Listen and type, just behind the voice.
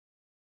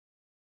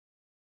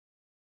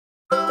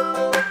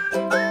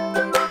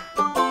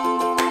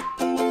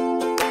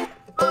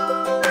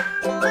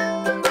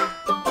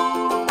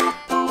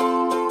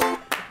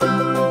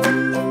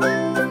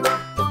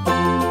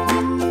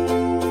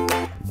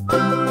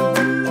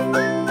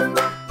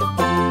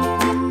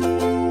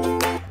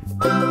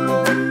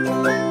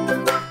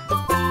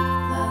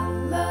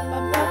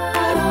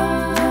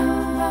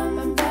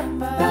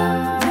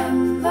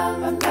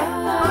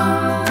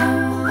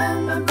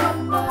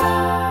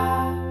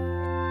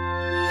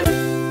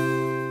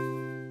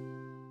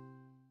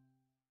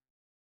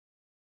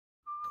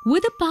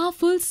With a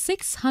powerful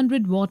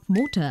 600-watt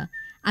motor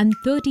and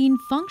 13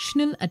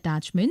 functional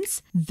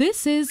attachments,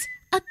 this is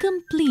a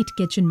complete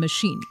kitchen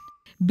machine.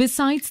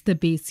 Besides the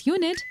base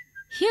unit,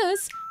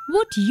 here's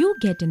what you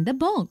get in the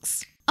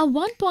box. A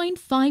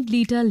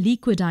 1.5-liter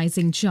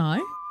liquidizing jar,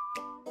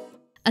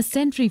 a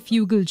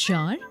centrifugal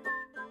jar,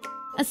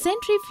 a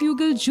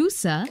centrifugal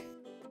juicer,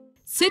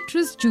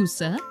 citrus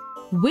juicer,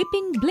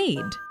 whipping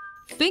blade,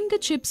 finger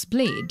chips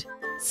blade,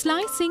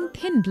 slicing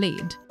thin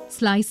blade,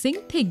 slicing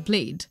thick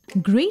blade,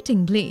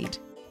 grating blade,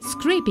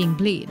 scraping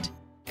blade,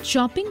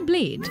 chopping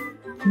blade,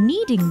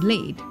 kneading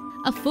blade,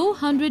 a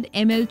 400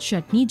 ml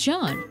chutney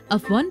jar, a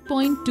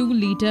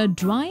 1.2-liter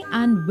dry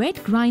and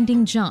wet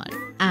grinding jar,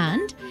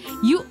 and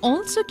you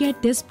also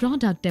get this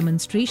product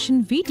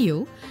demonstration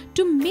video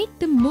to make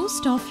the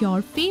most of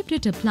your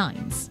favorite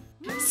appliance.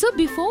 So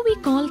before we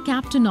call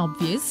Captain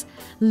Obvious,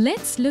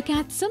 let's look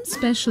at some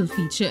special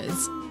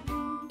features.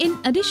 In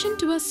addition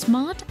to a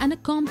smart and a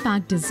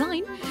compact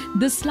design,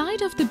 the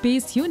slide of the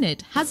base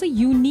unit has a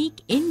unique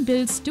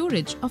inbuilt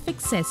storage of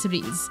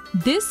accessories.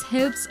 This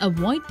helps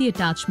avoid the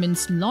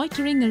attachments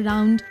loitering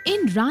around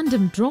in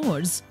random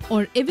drawers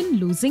or even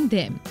losing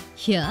them.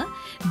 Here,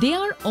 they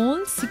are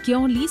all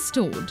securely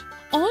stored.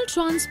 All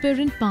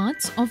transparent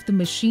parts of the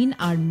machine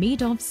are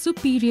made of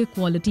superior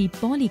quality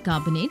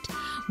polycarbonate,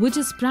 which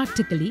is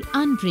practically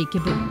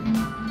unbreakable.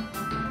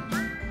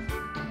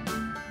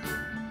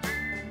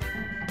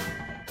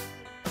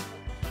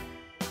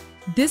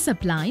 This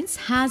appliance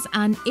has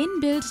an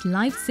inbuilt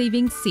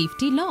life-saving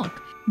safety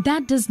lock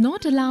that does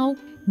not allow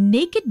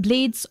naked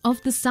blades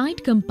of the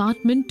side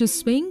compartment to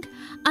swing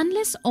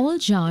unless all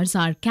jars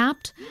are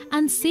capped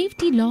and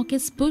safety lock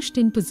is pushed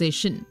in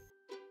position.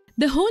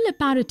 The whole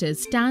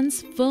apparatus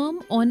stands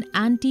firm on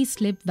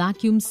anti-slip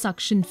vacuum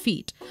suction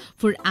feet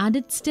for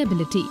added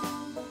stability.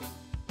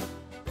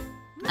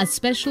 A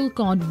special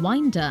cord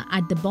winder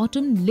at the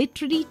bottom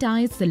literally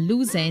ties the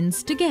loose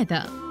ends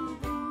together.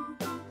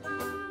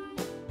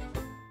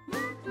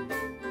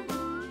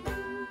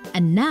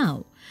 And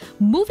now,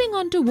 moving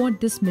on to what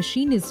this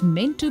machine is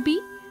meant to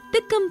be,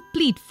 the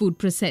complete food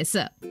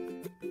processor.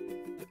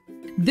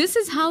 This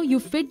is how you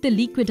fit the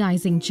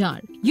liquidizing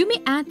jar. You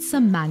may add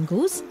some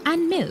mangoes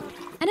and milk,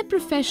 and a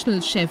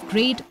professional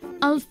chef-grade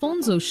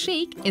Alfonso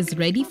shake is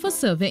ready for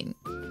serving.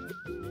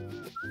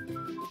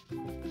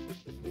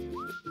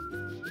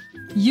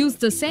 Use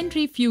the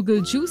centrifugal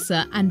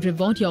juicer and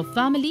reward your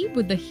family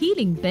with the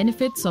healing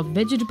benefits of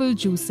vegetable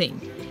juicing.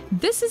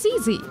 This is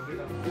easy.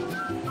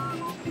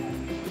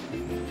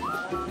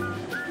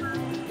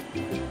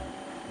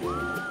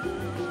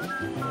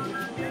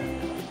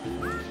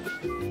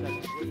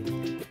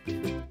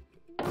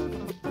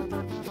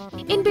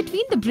 In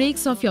between the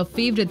breaks of your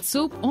favorite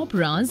soap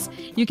operas,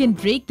 you can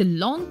break the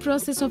long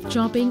process of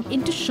chopping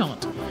into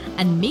short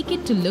and make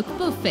it to look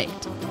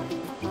perfect.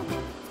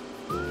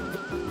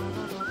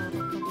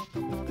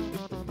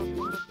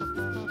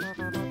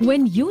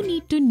 When you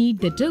need to knead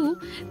the dough,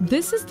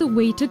 this is the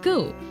way to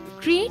go.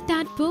 Create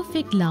that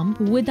perfect lump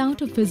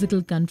without a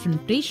physical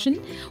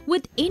confrontation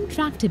with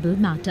intractable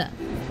matter.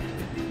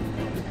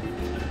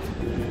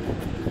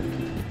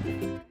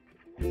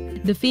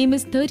 The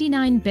famous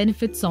 39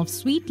 benefits of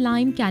sweet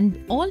lime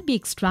can all be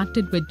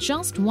extracted with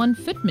just one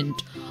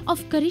fitment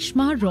of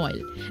Karishma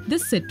Royal, the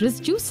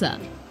citrus juicer.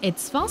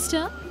 It's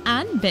faster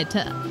and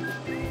better.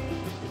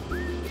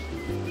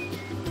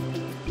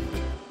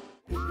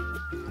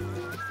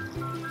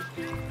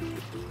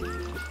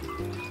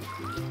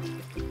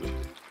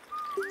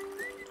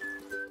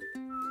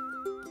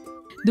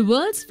 The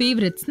world's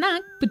favorite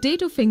snack,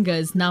 potato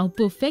fingers, now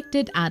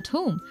perfected at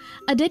home.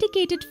 A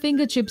dedicated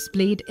finger chips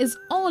blade is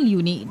all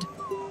you need.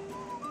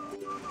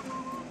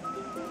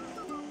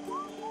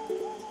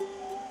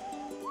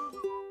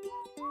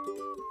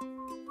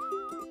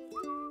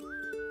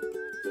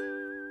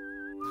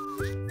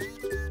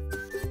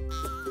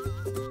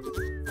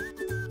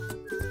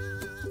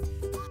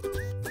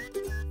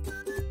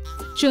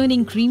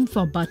 Churning cream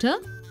for butter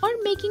or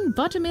making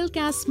buttermilk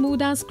as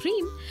smooth as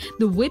cream,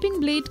 the whipping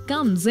blade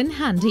comes in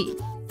handy.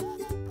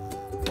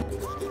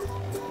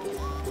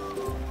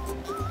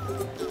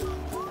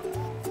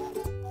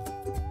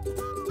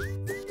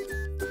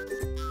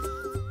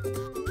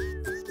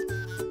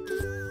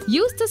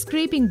 Use the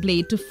scraping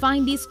blade to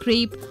finely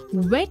scrape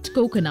wet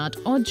coconut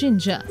or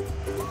ginger.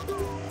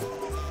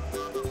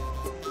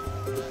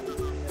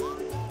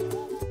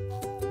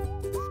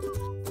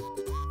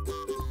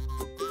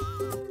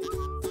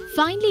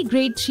 Finely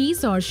grate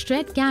cheese or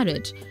shred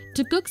carrot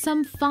to cook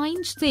some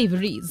fine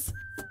savories.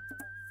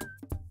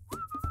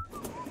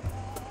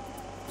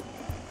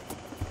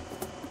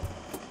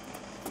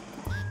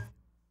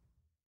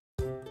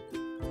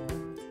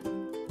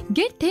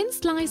 Get thin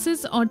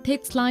slices or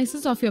thick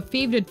slices of your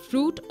favorite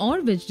fruit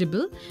or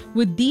vegetable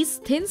with these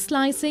thin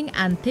slicing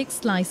and thick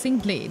slicing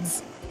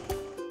blades.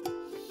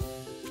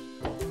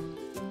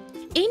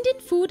 Indian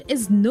food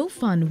is no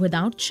fun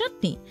without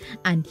chutney,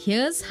 and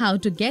here's how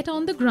to get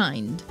on the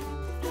grind.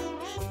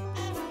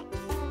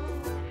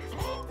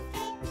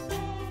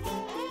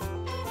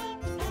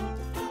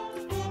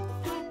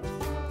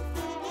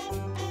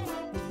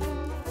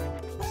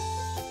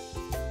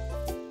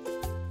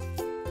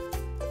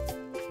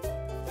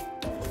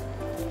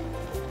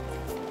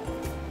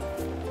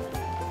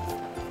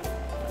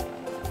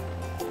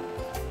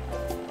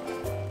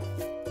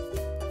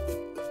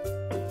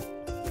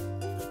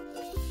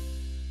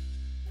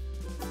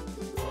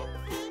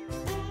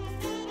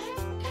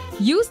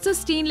 Use the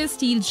stainless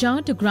steel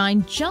jar to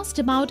grind just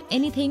about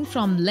anything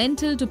from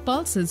lentil to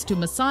pulses to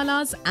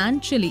masalas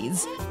and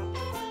chilies.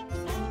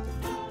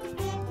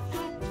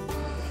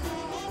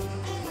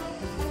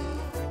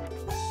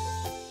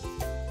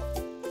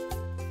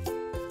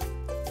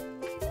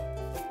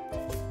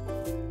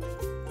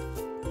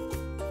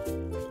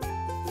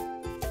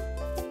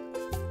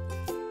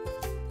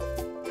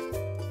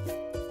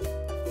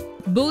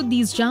 Both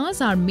these jars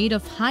are made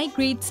of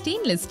high-grade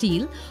stainless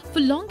steel for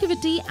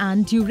longevity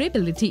and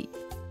durability.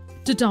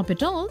 To top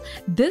it all,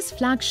 this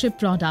flagship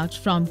product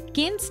from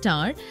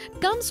Kenstar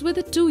comes with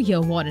a 2-year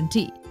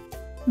warranty.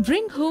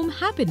 Bring home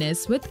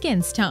happiness with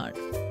Kenstar.